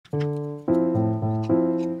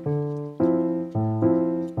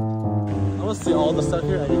to see all the stuff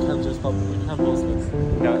here and you can't just you can't post this.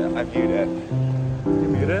 No, I viewed it. You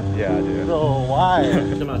mute it? Yeah, I do. Bro, why?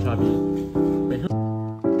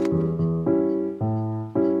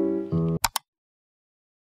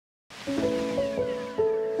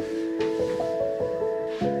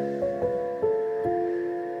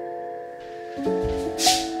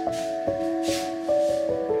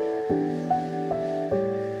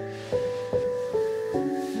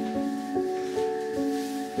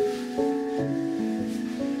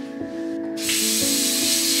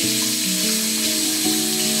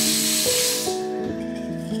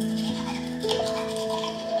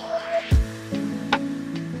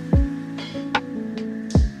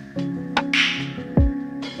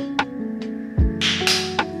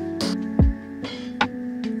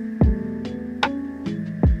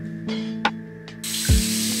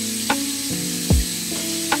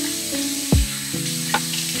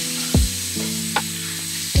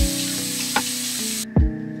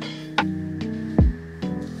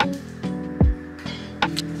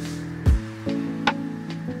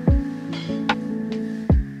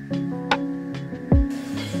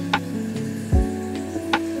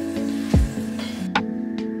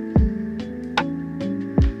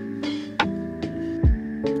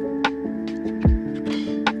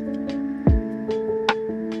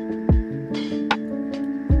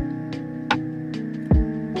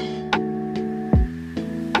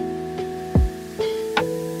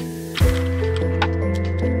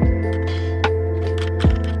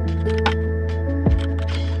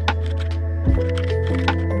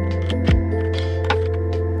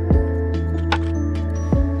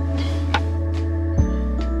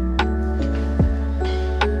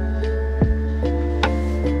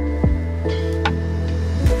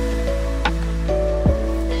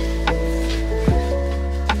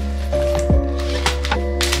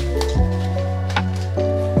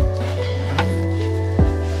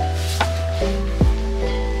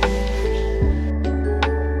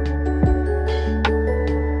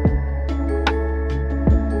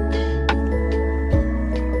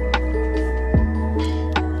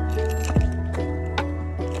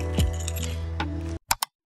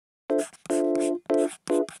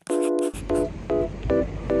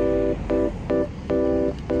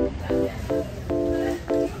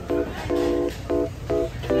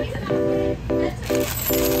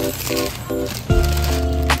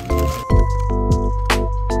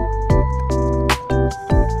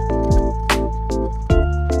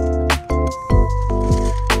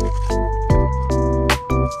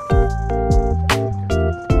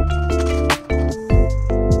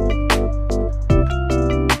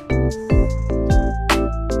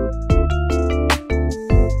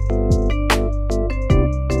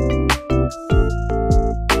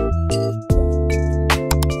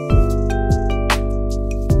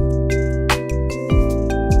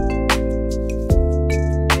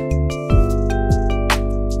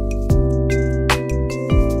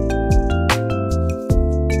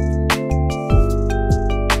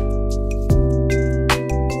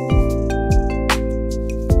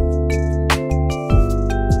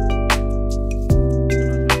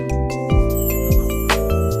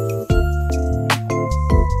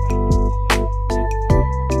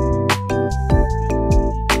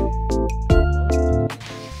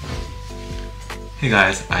 Hey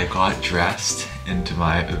guys, I got dressed into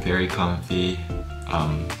my very comfy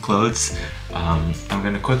clothes. I'm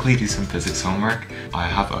gonna quickly do some physics homework. I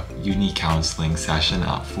have a uni counseling session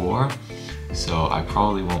at 4, so I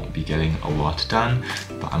probably won't be getting a lot done,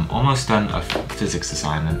 but I'm almost done a physics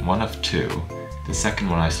assignment, one of 2. The second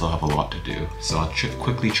one I still have a lot to do, so I'll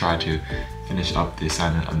quickly try to finish up the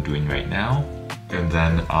assignment I'm doing right now, and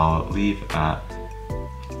then I'll leave at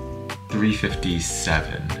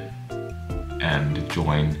 3:57 and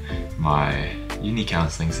join my uni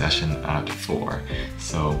counseling session at 4.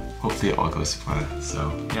 So hopefully it all goes fine.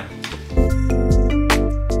 So yeah.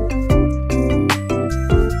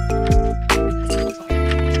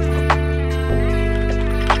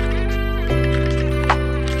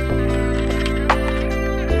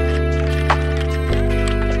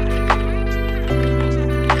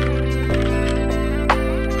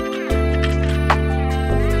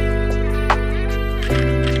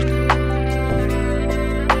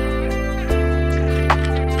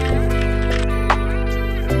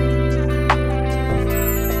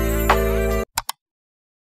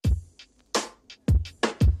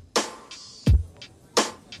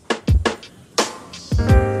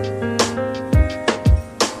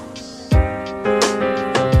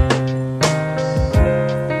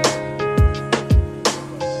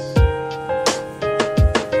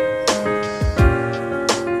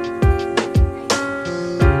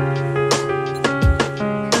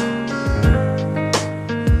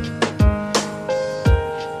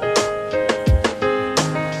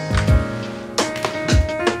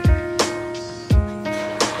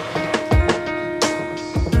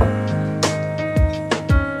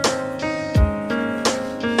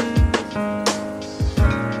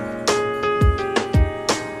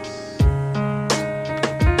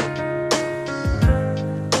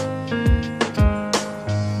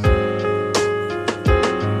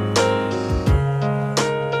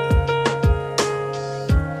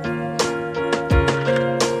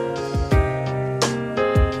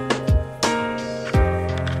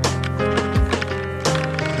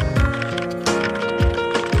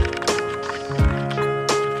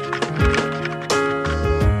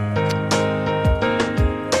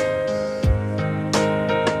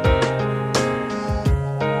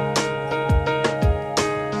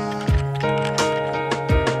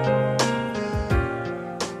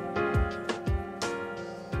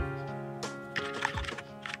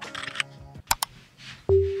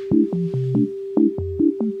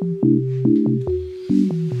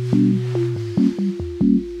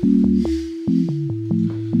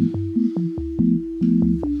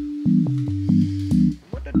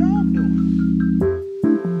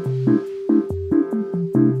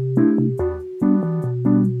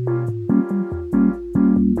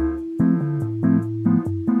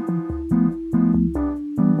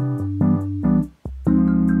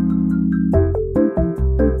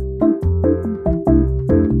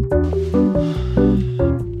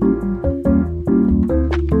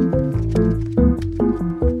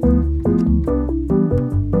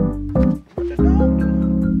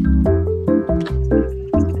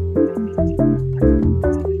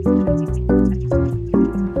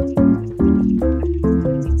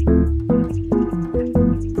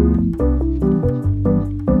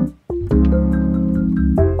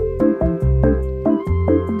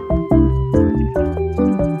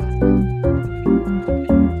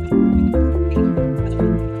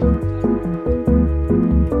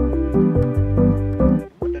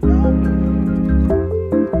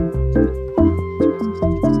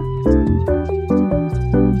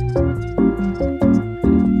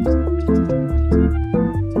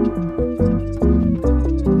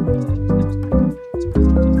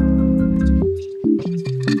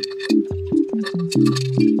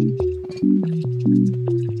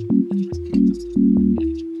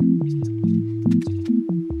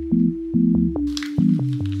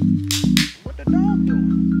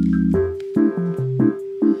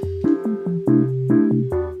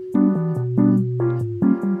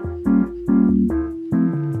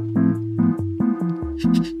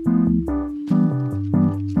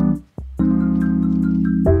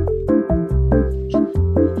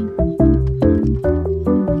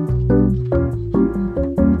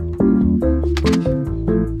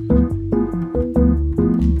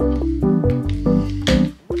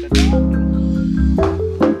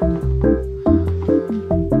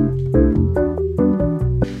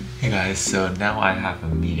 guys, so now I have a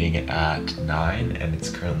meeting at 9 and it's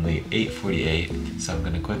currently 8:48, so I'm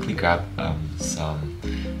gonna quickly grab some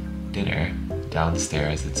dinner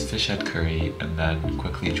downstairs. It's fish head curry, and then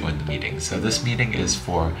quickly join the meeting. So this meeting is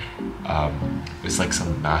for it's like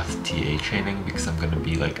some math TA training, because I'm gonna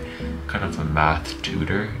be like kind of a math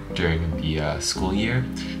tutor during the school year.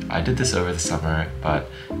 I did this over the summer,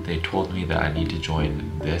 but they told me that I need to join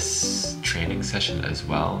this training session as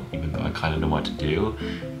well, even though I kind of know what to do.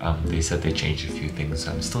 They said they changed a few things,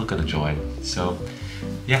 so I'm still gonna join. So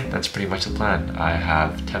yeah, that's pretty much the plan. I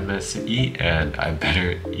have 10 minutes to eat, and I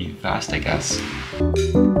better eat fast, I guess.